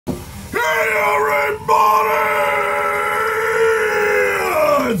everybody!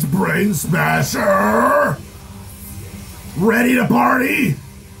 It's Brain Smasher! Ready to party?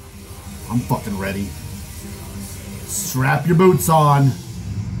 I'm fucking ready. Strap your boots on.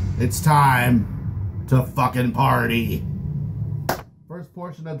 It's time to fucking party. First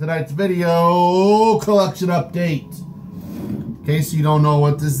portion of tonight's video, collection update. In case you don't know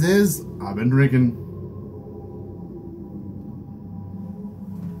what this is, I've been drinking.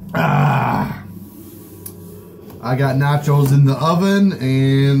 I got nachos in the oven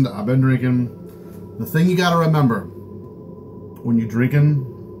and I've been drinking. The thing you gotta remember, when you're drinking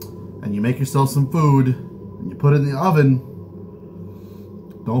and you make yourself some food and you put it in the oven,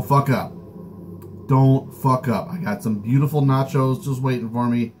 don't fuck up. Don't fuck up. I got some beautiful nachos just waiting for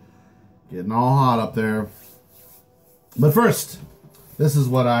me. Getting all hot up there. But first, this is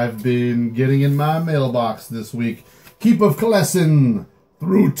what I've been getting in my mailbox this week. Keep of Klessin,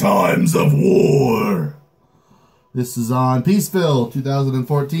 Through Times of War. This is on Peaceville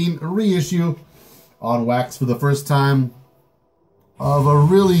 2014, a reissue on wax for the first time of a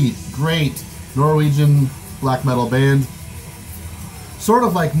really great Norwegian black metal band. Sort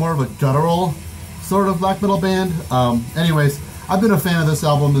of like more of a guttural sort of black metal band. Anyways, I've been a fan of this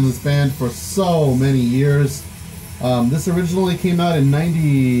album and this band for so many years. This originally came out in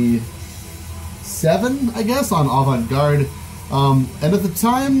 '97, I guess, on Avant Garde. And at the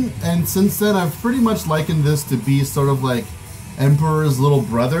time, and since then, I've pretty much likened this to be sort of like Emperor's little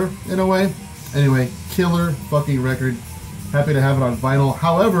brother, in a way. Anyway, killer fucking record. Happy to have it on vinyl.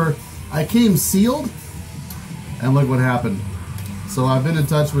 However, I came sealed, and look what happened. So I've been in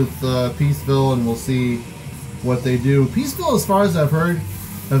touch with Peaceville, and we'll see what they do. Peaceville, as far as I've heard,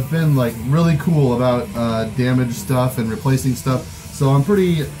 have been like really cool about damaged stuff and replacing stuff. So I'm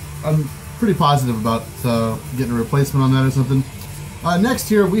pretty positive about getting a replacement on that or something. Next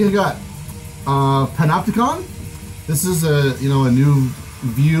here we got Panopticon. This is a new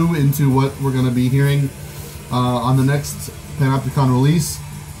view into what we're going to be hearing on the next Panopticon release.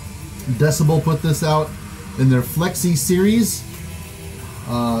 Decibel put this out in their Flexi series.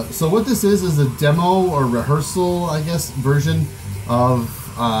 So what this is a demo or rehearsal, I guess, version of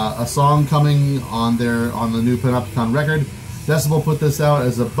a song coming on the new Panopticon record. Decibel put this out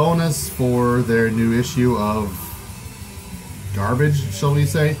as a bonus for their new issue of garbage, shall we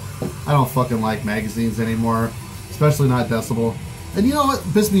say. I don't fucking like magazines anymore, especially not Decibel. And you know what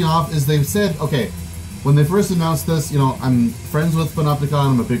pissed me off is they've said, okay, when they first announced this, I'm friends with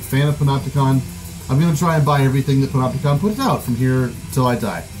Panopticon, I'm a big fan of Panopticon. I'm going to try and buy everything that Panopticon puts out from here till I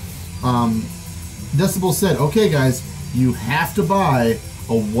die. Decibel said, okay guys, you have to buy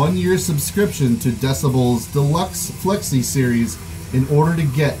a 1-year subscription to Decibel's Deluxe Flexi series in order to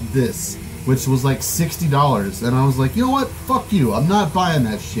get this, which was like $60. And I was like, you know what? Fuck you. I'm not buying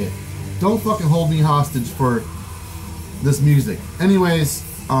that shit. Don't fucking hold me hostage for this music. Anyways,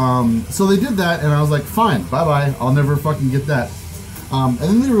 so they did that, and I was like, fine, bye-bye. I'll never fucking get that. And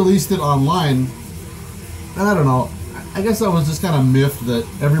then they released it online, and I don't know. I guess I was just kind of miffed that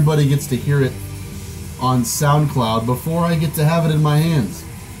everybody gets to hear it on SoundCloud before I get to have it in my hands.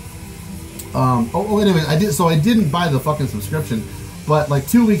 Anyway, I didn't buy the fucking subscription, but like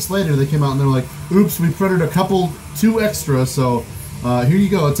 2 weeks later they came out and they were like, oops, we printed two extra, so here you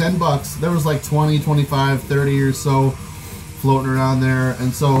go, $10. There was like 20, 25, 30 or so floating around there,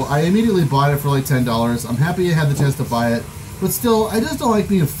 and so I immediately bought it for like $10. I'm happy I had the chance to buy it, but still, I just don't like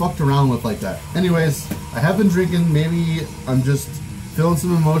being fucked around with like that. Anyways, I have been drinking. Maybe I'm just feeling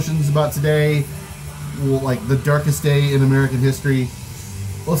some emotions about today, like the darkest day in American history.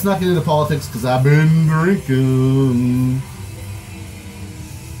 Let's not get into politics because I've been drinking.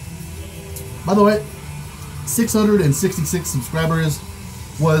 By the way, 666 subscribers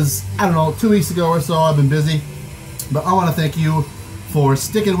was, I don't know, 2 weeks ago or so. I've been busy. But I want to thank you for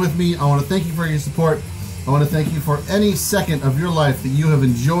sticking with me. I want to thank you for your support. I want to thank you for any second of your life that you have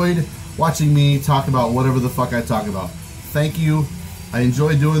enjoyed watching me talk about whatever the fuck I talk about. Thank you. I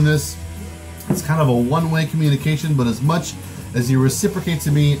enjoy doing this. It's kind of a one-way communication, but as much as you reciprocate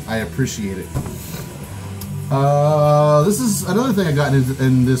to me, I appreciate it. This is another thing I got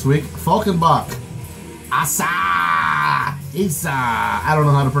in this week. Falkenbach. Asa! Isa! I don't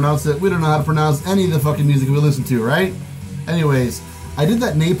know how to pronounce it. We don't know how to pronounce any of the fucking music we listen to, right? Anyways, I did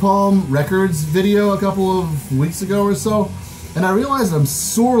that Napalm Records video a couple of weeks ago or so, and I realized I'm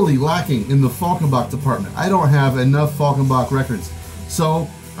sorely lacking in the Falkenbach department. I don't have enough Falkenbach records. So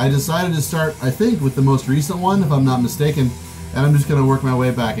I decided to start, I think, with the most recent one, if I'm not mistaken, and I'm just going to work my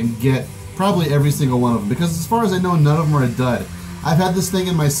way back and get probably every single one of them, because as far as I know, none of them are a dud. I've had this thing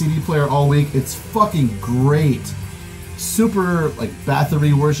in my CD player all week. It's fucking great. super like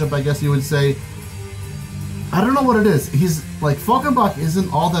Bathory worship, I guess you would say. I don't know what it is. He's like, Falkenbach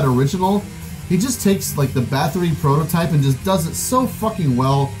isn't all that original. He just takes like the Bathory prototype and just does it so fucking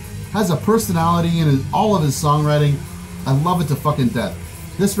well. Has a personality in all of his songwriting. I love it to fucking death.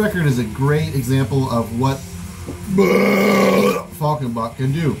 This record is a great example of what Falkenbach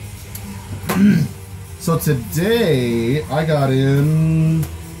can do. So today I got in,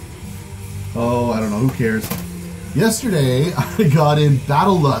 oh, I don't know, who cares? Yesterday I got in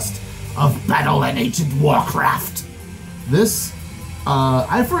Battle Lust of Battle and Ancient Warcraft. This,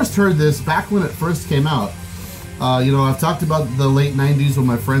 I first heard this back when it first came out. You know, I've talked about the late 90s when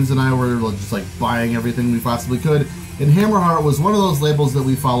my friends and I were just like buying everything we possibly could. And Hammerheart was one of those labels that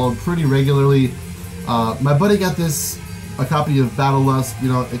we followed pretty regularly. My buddy got this, a copy of Battle Lust. You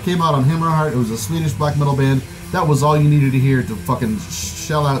know, it came out on Hammerheart. It was a Swedish black metal band. That was all you needed to hear to fucking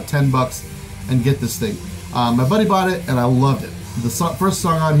shell out $10 and get this thing. My buddy bought it and I loved it. The first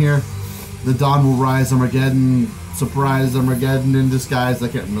song on here, The Dawn Will Rise, Armageddon, Surprise, Armageddon in Disguise. I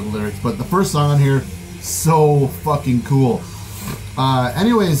can't remember the lyrics, but the first song on here, so fucking cool.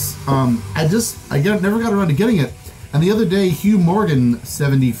 Anyways, I never got around to getting it. And the other day, Hugh Morgan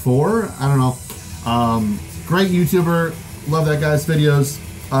 74, I don't know, great YouTuber, love that guy's videos.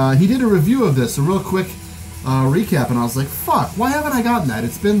 He did a review of this, a real quick recap, and I was like, fuck, why haven't I gotten that?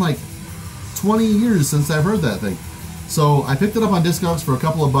 It's been like 20 years since I've heard that thing. So I picked it up on Discogs for a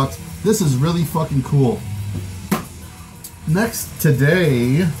couple of bucks. This is really fucking cool. Next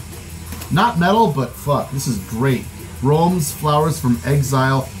today, not metal, but fuck, this is great. Rome's Flowers from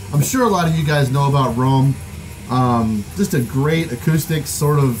Exile. I'm sure a lot of you guys know about Rome. Just a great acoustic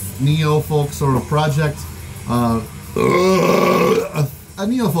sort of neo-folk sort of project. A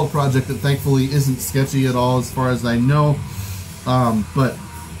neo-folk project that thankfully isn't sketchy at all as far as I know. But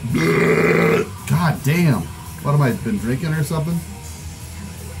god damn, what have I been drinking or something?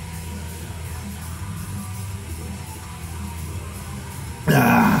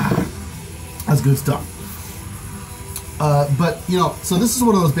 That's good stuff. But you know, so this is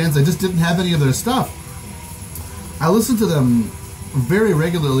one of those bands I just didn't have any of their stuff. I listen to them very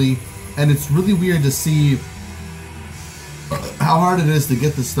regularly, and it's really weird to see how hard it is to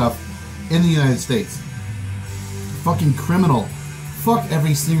get this stuff in the United States. Fucking criminal. Fuck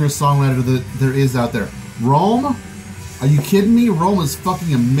every singer-songwriter that there is out there. Rome? Are you kidding me? Rome is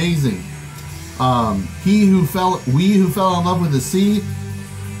fucking amazing. We Who Fell in Love with the Sea.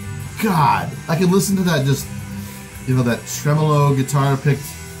 God, I can listen to that just, you know, that tremolo guitar picked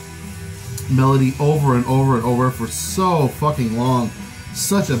melody over and over and over for so fucking long.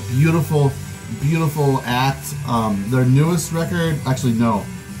 Such a beautiful, beautiful act. Their newest record, actually no,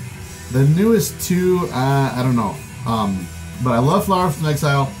 the newest two, I don't know. But I love Flowers from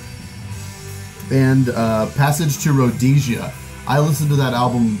Exile and Passage to Rhodesia. I listened to that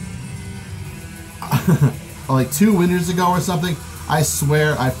album like 2 winters ago or something. I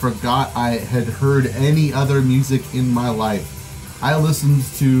swear I forgot I had heard any other music in my life. I listened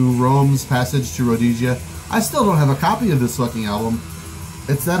to Rome's Passage to Rhodesia. I still don't have a copy of this fucking album.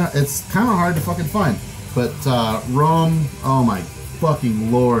 It's kind of hard to fucking find. But Rome, oh my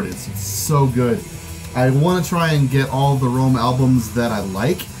fucking lord, it's so good. I want to try and get all the Rome albums that I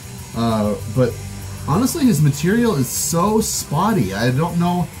like, but honestly his material is so spotty. I don't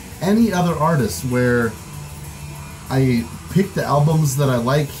know any other artist where I pick the albums that I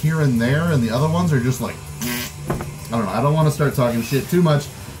like here and there and the other ones are just like, I don't know, I don't want to start talking shit too much,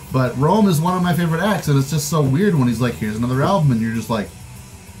 but Rome is one of my favorite acts, and it's just so weird when he's like, here's another album, and you're just like,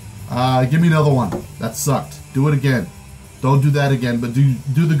 give me another one. That sucked. Do it again. Don't do that again, but do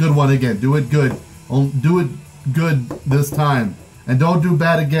the good one again. Do it good. Do it good this time. And don't do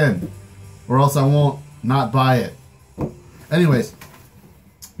bad again, or else I won't not buy it. Anyways,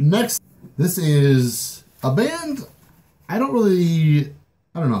 next, this is a band I don't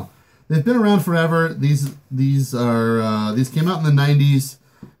know. They've been around forever. These came out in the 90s.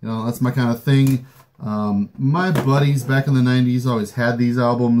 You know, that's my kind of thing. My buddies back in the 90s always had these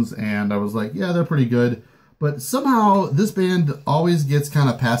albums, and I was like, yeah, they're pretty good. But somehow this band always gets kind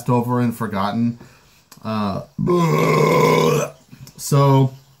of passed over and forgotten.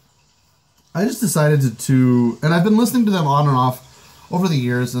 So I just decided to, and I've been listening to them on and off over the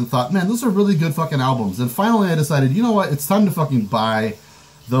years and thought, man, those are really good fucking albums. And finally I decided, you know what, it's time to fucking buy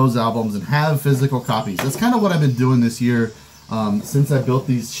those albums and have physical copies. That's kind of what I've been doing this year since I built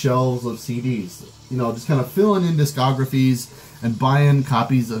these shelves of CDs. You know, just kind of filling in discographies and buying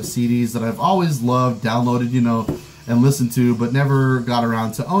copies of CDs that I've always loved, downloaded, you know, and listened to, but never got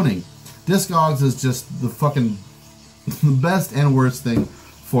around to owning. Discogs is just the fucking best and worst thing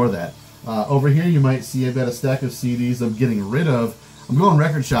for that. Over here, you might see I've got a stack of CDs I'm getting rid of. I'm going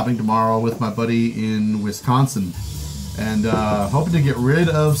record shopping tomorrow with my buddy in Wisconsin. And hoping to get rid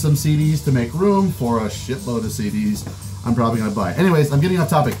of some CDs to make room for a shitload of CDs I'm probably going to buy. Anyways, I'm getting off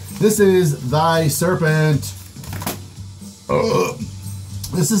topic. This is Thy Serpent.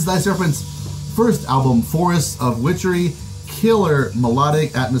 This is Thy Serpent's first album, Forests of Witchery. Killer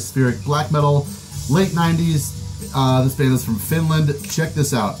melodic atmospheric black metal, late 90s. This band is from Finland. Check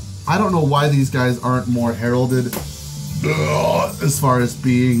this out. I don't know why these guys aren't more heralded as far as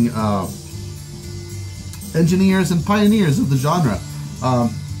being engineers and pioneers of the genre.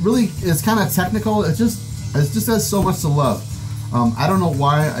 Really, it's kind of technical. It just has so much to love. I don't know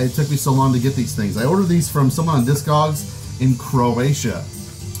why it took me so long to get these things. I ordered these from someone on Discogs in Croatia.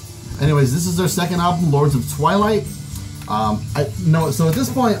 Anyways, this is their second album, Lords of Twilight. So at this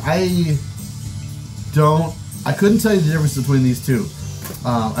point, I couldn't tell you the difference between these two.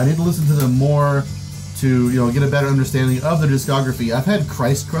 I need to listen to them more to get a better understanding of their discography. I've had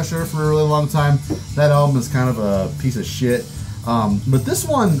Christ Crusher for a really long time. That album is kind of a piece of shit. But this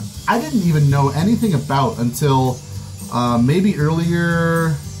one, I didn't even know anything about until maybe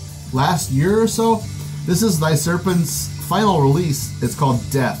earlier last year or so. This is Thy Serpent's final release. It's called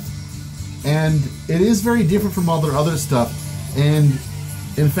Death. And it is very different from all their other stuff. And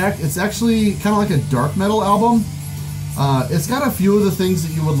in fact, it's actually kind of like a dark metal album. It's got a few of the things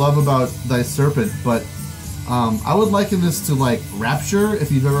that you would love about Thy Serpent, but I would liken this to like Rapture,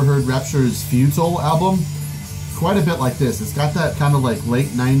 if you've ever heard Rapture's Futile album. Quite a bit like this. It's got that kind of like late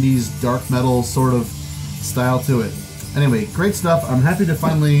 90s dark metal sort of style to it. Anyway, great stuff. I'm happy to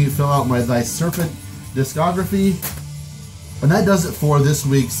finally fill out my Thy Serpent discography. And that does it for this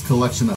week's collection of